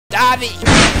Dive it.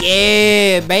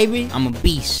 Yeah, baby. I'm a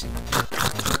beast.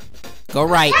 Go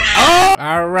right. Oh!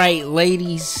 All right,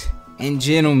 ladies and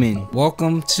gentlemen.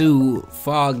 Welcome to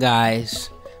Fall Guys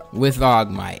with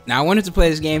Augmite. Now, I wanted to play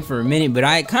this game for a minute, but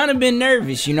I had kind of been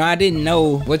nervous. You know, I didn't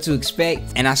know what to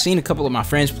expect. And I seen a couple of my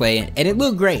friends play it, and it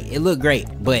looked great. It looked great,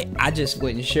 but I just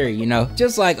wasn't sure, you know.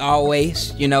 Just like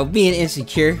always, you know, being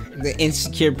insecure, the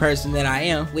insecure person that I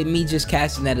am, with me just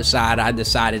casting that aside, I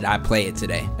decided I'd play it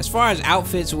today. As far as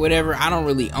outfits or whatever, I don't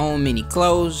really own many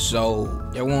clothes, so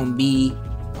there won't be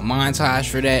montage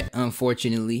for that,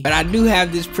 unfortunately, but I do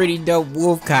have this pretty dope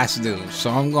wolf costume,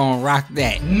 so I'm gonna rock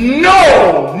that.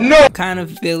 No, kind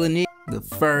of feeling it. The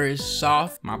fur is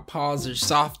soft, my paws are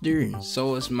softer, and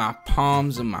so is my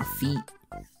palms and my feet,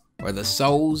 or the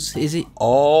soles. Is it?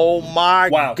 Oh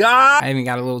my god! I even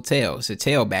got a little tail. It's a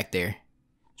tail back there.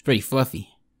 It's pretty fluffy.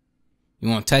 You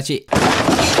want to touch it?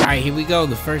 All right, here we go.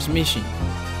 The first mission.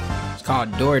 It's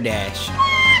called DoorDash.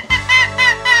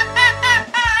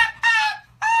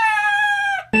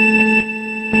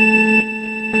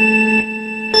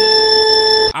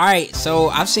 Alright, so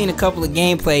I've seen a couple of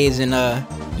gameplays, and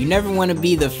you never want to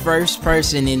be the first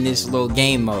person in this little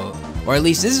game mode. Or at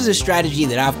least this is a strategy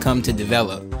that I've come to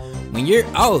develop. When you're,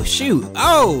 oh shoot,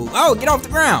 oh, get off the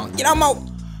ground, get out my,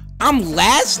 I'm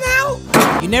last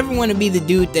now? You never want to be the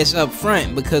dude that's up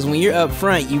front, because when you're up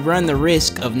front, you run the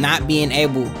risk of not being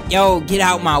able, yo, get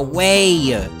out my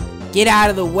way. Get out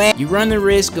of the way. You run the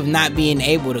risk of not being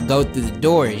able to go through the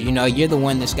doors. You know, you're the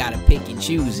one that's got to pick and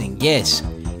choose, and yes.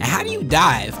 And how do you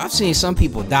dive? I've seen some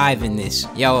people dive in this.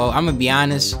 Yo, I'm gonna be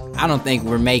honest, I don't think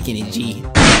we're making it, G.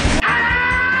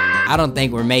 I don't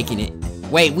think we're making it.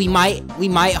 Wait, we might,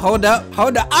 hold up.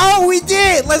 Oh, we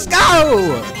did, let's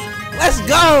go.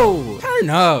 Turn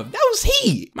up, that was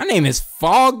heat. My name is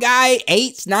Fall Guy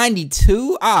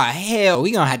 892. Ah, hell, we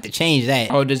gonna have to change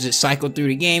that. Oh, does it cycle through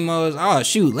the game modes? Oh,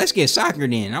 shoot, let's get soccer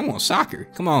then. I want soccer.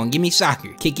 Come on, give me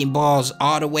soccer. Kicking balls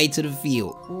all the way to the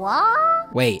field.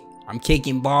 What? Wait, I'm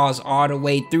kicking balls all the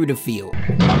way through the field.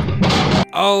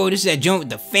 Oh, this is that joint with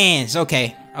the fans.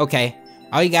 Okay.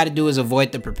 All you gotta do is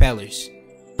avoid the propellers.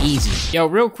 Easy. Yo,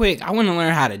 real quick, I wanna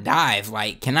learn how to dive.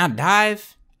 Like, can I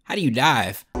dive? How do you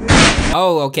dive?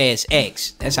 Oh, okay, it's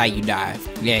X. That's how you dive.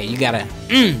 Yeah, you gotta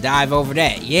dive over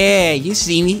that. Yeah, you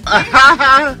see me.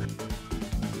 I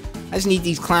just need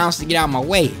these clowns to get out of my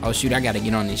way. Oh shoot, I gotta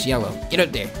get on this yellow. Get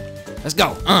up there. Let's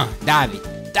go. Dive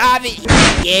it. Dive it.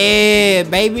 Yeah,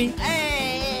 baby.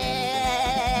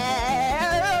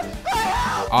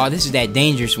 Oh, this is that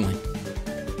dangerous one.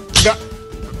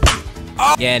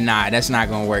 Oh. Yeah, nah, that's not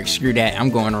gonna work. Screw that. I'm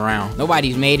going around.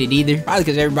 Nobody's made it either. Probably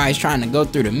because everybody's trying to go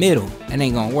through the middle. That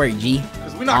ain't gonna work, G.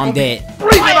 I'm dead.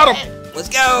 Let's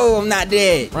go. I'm not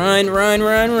dead. Run.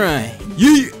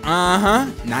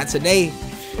 Yeah. Not today.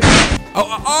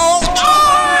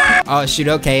 Oh shoot,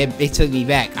 okay, it took me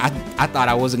back. I thought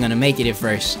I wasn't gonna make it at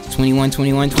first. 21.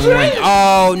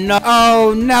 Oh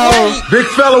no. Big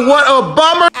fella, what a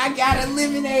bummer. I got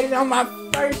eliminated on my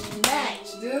first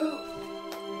match, dude.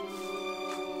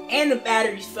 And the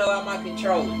batteries fell out my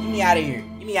controller. Get me out of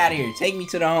here. Take me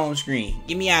to the home screen.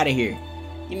 Get me out of here.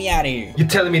 You're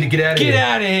telling me to get out of here. Get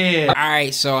out of here.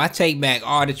 Alright, so I take back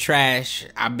all the trash.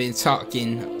 I've been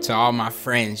talking to all my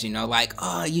friends, you know, like,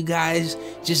 oh, you guys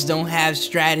just don't have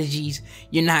strategies.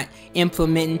 You're not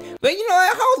implementing. But you know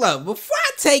what? Hold up. Before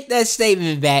I take that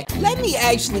statement back, let me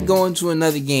actually go into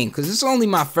another game, because it's only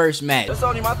my first match. It's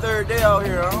only my third day out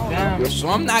here. So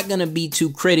I'm not going to be too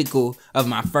critical of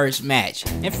my first match.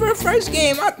 And for a first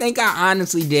game, I think I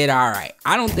honestly did alright.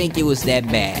 I don't think it was that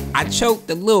bad. I choked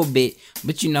a little bit,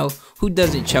 but you know, who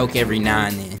doesn't choke every now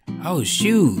and then? Oh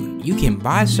shoot, you can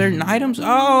buy certain items?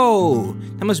 Oh,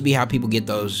 that must be how people get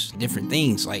those different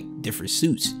things, like different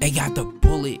suits. They got the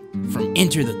bullet from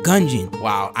Enter the Gungeon.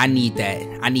 Wow, I need that.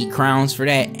 I need crowns for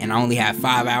that, and I only have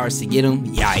 5 hours to get them.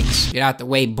 Yikes. Get out the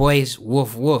way, boys.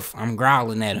 Woof, woof. I'm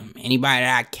growling at them. Anybody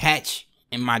that I catch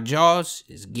in my jaws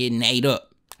is getting ate up.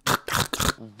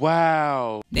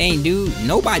 Wow. Dang, dude,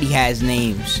 nobody has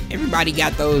names. Everybody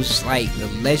got those, like, the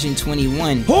Legend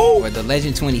 21 or the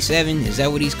Legend 27. Is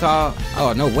that what he's called?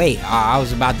 Oh, no, wait. I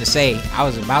was about to say,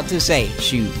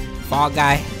 shoot, Fall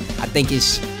Guy, I think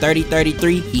it's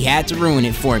 3033. He had to ruin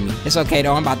it for me. It's okay,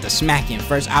 though. I'm about to smack him.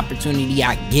 First opportunity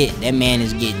I get, that man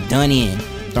is getting done in.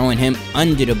 Throwing him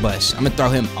under the bus. I'm gonna throw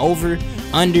him over,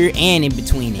 under, and in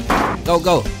between it.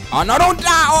 Go. Oh, no, don't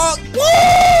die. Oh,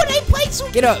 woo, they played some.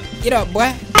 Get up,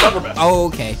 boy. Oh,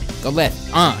 okay. Go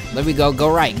left. Let me go. Go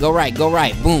right.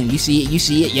 Boom. You see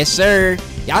it. Yes, sir.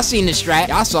 Y'all seen the strat.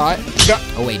 Y'all saw it.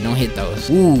 Oh, wait, don't hit those.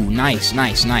 Ooh, nice.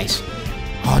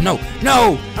 Oh, no.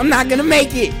 I'm not gonna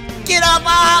make it. Get up,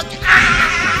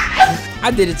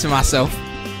 I did it to myself.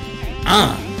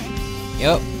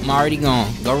 Yep, I'm already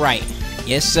gone. Go right.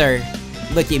 Yes, sir.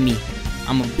 Look at me.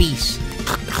 I'm a beast.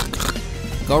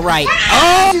 Go right.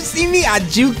 Oh, you see me? I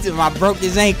juked him. I broke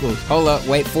his ankles. Hold up.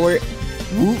 Wait for it.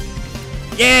 Whoop.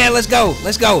 Yeah, let's go.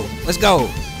 Let's go. Let's go.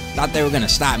 Thought they were going to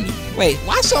stop me. Wait,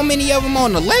 why so many of them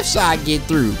on the left side get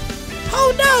through?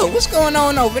 Hold up. What's going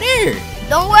on over there?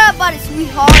 Don't worry about it,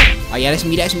 sweetheart. Oh, yeah, that's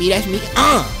me. That's me. That's me.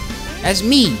 That's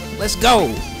me. Let's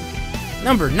go.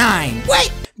 Number 9.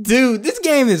 Wait. Dude, this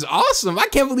game is awesome. I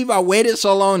can't believe I waited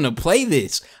so long to play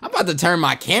this. I'm about to turn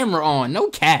my camera on. No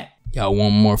cap. Y'all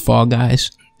want more Fall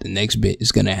Guys? The next bit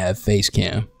is gonna have face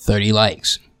cam. 30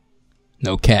 likes.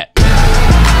 No cap.